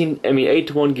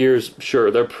 8-to-1 gears,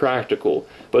 sure, they're practical,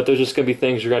 but there's just going to be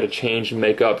things you're going to change and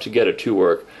make up to get it to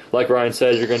work. Like Ryan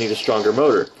says, you're going to need a stronger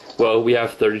motor. Well, we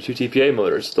have 32 TPA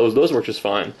motors. Those work just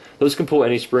fine. Those can pull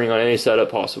any spring on any setup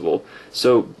possible.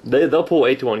 So they'll pull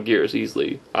 8-to-1 gears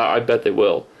easily. I bet they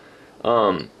will.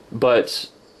 But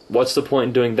what's the point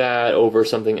in doing that over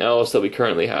something else that we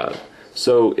currently have?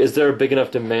 So is there a big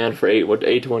enough demand for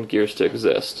 8-to-1 gears to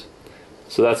exist?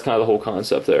 So that's kind of the whole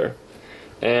concept there.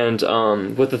 And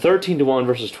with the 13-to-1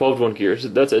 versus 12-to-1 gears,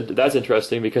 that's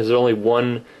interesting, because there's only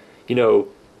one,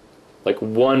 like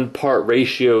 1-part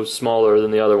ratio smaller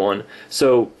than the other one.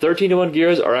 So 13-to-1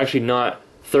 gears are actually not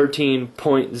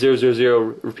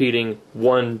 13.000 repeating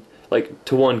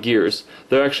to 1 gears.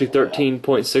 They're actually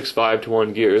 13.65 to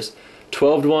 1 gears.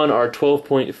 12-to-1 are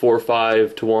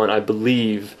 12.45 to 1, I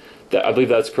believe. I believe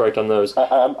that's correct on those.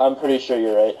 I'm pretty sure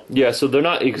you're right. Yeah, so they're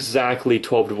not exactly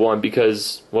 12-to-1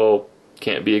 because, well,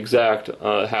 can't be exact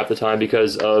half the time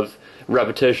because of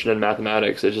repetition and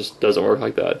mathematics. It just doesn't work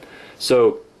like that.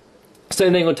 So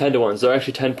same thing with 10-to-1s. They're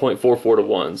actually 10.44 to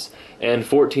 1s. And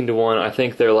 14-to-1, I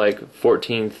think they're like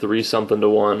 14.3 something to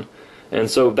 1. And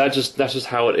so that's just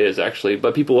how it is, actually.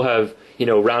 But people have,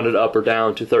 rounded up or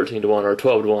down to 13-to-1 or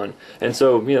 12-to-1. And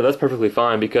so, that's perfectly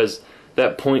fine because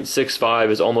that 0.65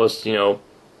 is almost,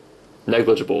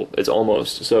 negligible. It's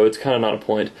almost. So it's kind of not a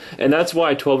point. And that's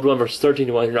why 12-to-1 versus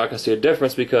 13-to-1, you're not going to see a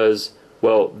difference because,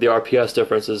 well, the RPS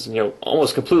difference is,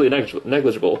 almost completely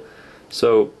negligible.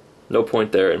 So no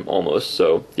point there, and almost.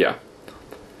 So, yeah.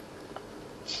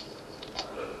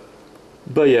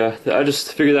 But yeah, I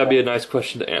just figured that'd be a nice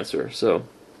question to answer. So,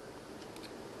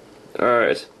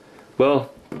 alright.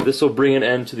 Well, this will bring an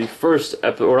end to the first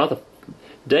episode, or not the.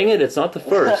 Dang it! It's not the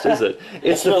first, is it?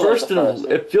 It's the first in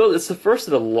it's the first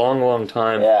in a long, long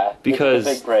time. Yeah, because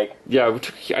it's a big break. Yeah,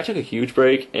 I took a huge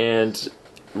break, and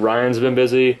Ryan's been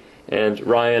busy, and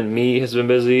me has been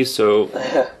busy. So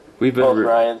we've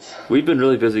been we've been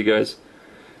really busy, guys.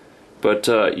 But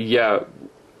yeah.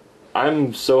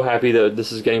 I'm so happy that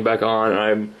this is getting back on,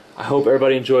 and I hope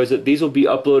everybody enjoys it. These will be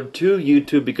uploaded to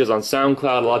YouTube because on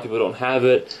SoundCloud a lot of people don't have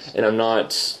it, and I'm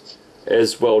not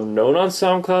as well known on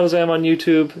SoundCloud as I am on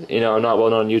YouTube. I'm not well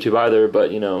known on YouTube either,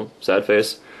 but sad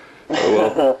face. Oh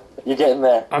well. You're getting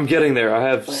there. I'm getting there. I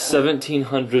have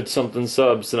 1,700 something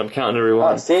subs, and I'm counting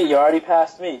everyone. Oh, see, you already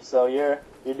passed me, so you're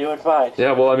doing fine.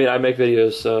 Yeah, well, I mean, I make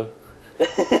videos, so.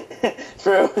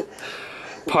 True.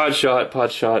 Pod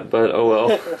shot, but oh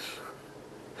well.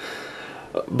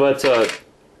 But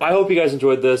I hope you guys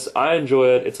enjoyed this. I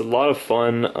enjoy it. It's a lot of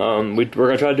fun. We're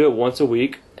going to try to do it once a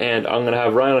week, and I'm going to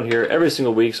have Ryan on here every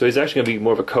single week, so he's actually going to be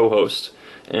more of a co-host.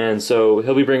 And so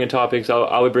he'll be bringing topics.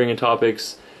 I'll be bringing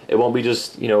topics. It won't be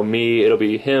just, me. It'll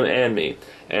be him and me.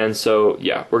 And so,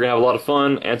 yeah, we're going to have a lot of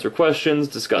fun, answer questions,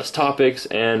 discuss topics,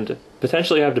 and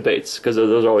potentially have debates, because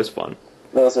those are always fun.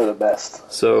 Those are the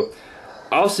best. So,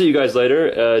 I'll see you guys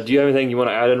later. Do you have anything you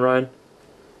want to add in, Ryan?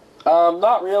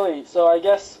 Not really. So I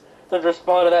guess to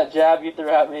respond to that jab you threw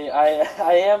at me, I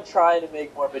am trying to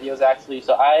make more videos actually.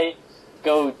 So I'm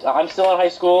still in high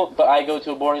school, but I go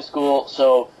to a boarding school,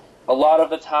 so a lot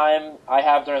of the time I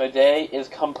have during the day is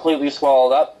completely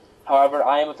swallowed up. However,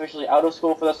 I am officially out of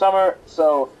school for the summer,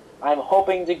 so I'm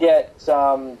hoping to get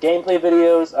some gameplay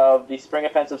videos of the Spring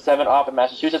Offensive 7 off in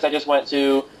Massachusetts. I just went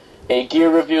to a gear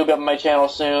review will be up on my channel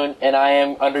soon, and I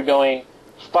am undergoing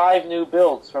 5 new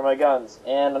builds for my guns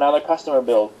and another customer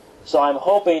build. So I'm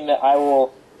hoping that I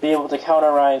will be able to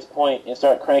counter Ryan's point and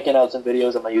start cranking out some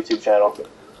videos on my YouTube channel.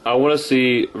 I want to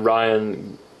see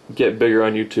Ryan get bigger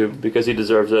on YouTube because he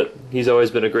deserves it. He's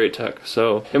always been a great tech.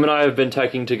 So him and I have been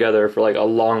teching together for like a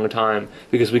long time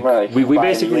because we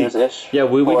basically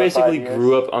we basically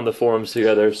grew up on the forums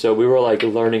together. So we were like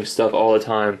learning stuff all the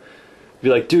time. Be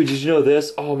like, dude, did you know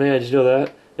this? Oh man, did you know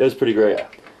that? It was pretty great. Yeah.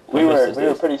 We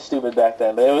were pretty stupid back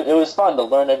then, but it was fun to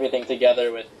learn everything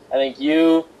together. With I think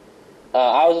you,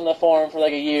 I was in the forum for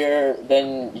like a year.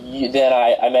 Then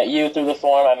I met you through the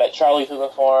forum. I met Charlie through the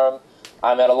forum.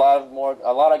 I met a lot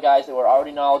of guys that were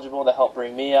already knowledgeable that helped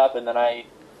bring me up, and then I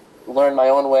learned my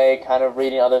own way, kind of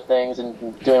reading other things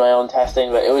and doing my own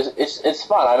testing. But it's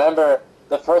fun. I remember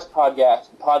the first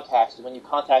podcast when you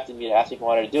contacted me to ask if I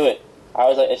wanted to do it. I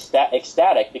was like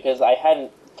ecstatic because I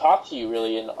hadn't talked to you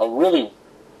really in a really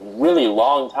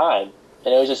long time,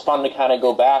 and it was just fun to kind of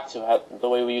go back to the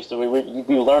way we used to.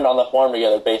 We learned on the forum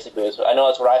together, basically. So I know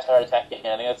that's where I started teching.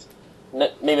 I think that's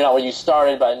maybe not where you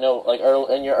started, but I know like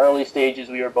in your early stages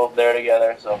we were both there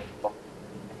together. So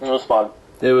it was fun.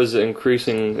 It was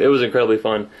incredibly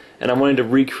fun, and I'm wanting to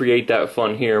recreate that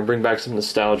fun here and bring back some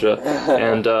nostalgia,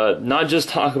 and not just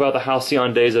talk about the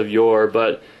halcyon days of yore,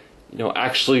 but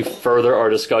actually further our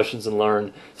discussions and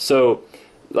learn. So,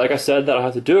 like I said, that'll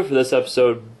have to do it for this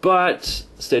episode, but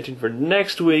stay tuned for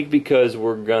next week because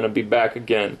we're going to be back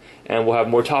again, and we'll have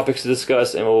more topics to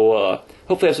discuss, and we'll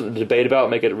hopefully have something to debate about,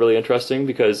 make it really interesting,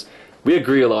 because we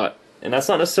agree a lot, and that's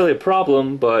not necessarily a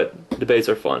problem, but debates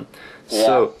are fun. Yeah.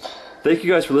 So, thank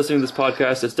you guys for listening to this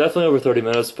podcast. It's definitely over 30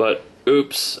 minutes, but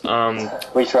oops.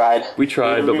 We tried. We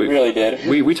tried, but we really did.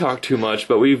 We talked too much,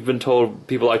 but we've been told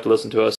people like to listen to us.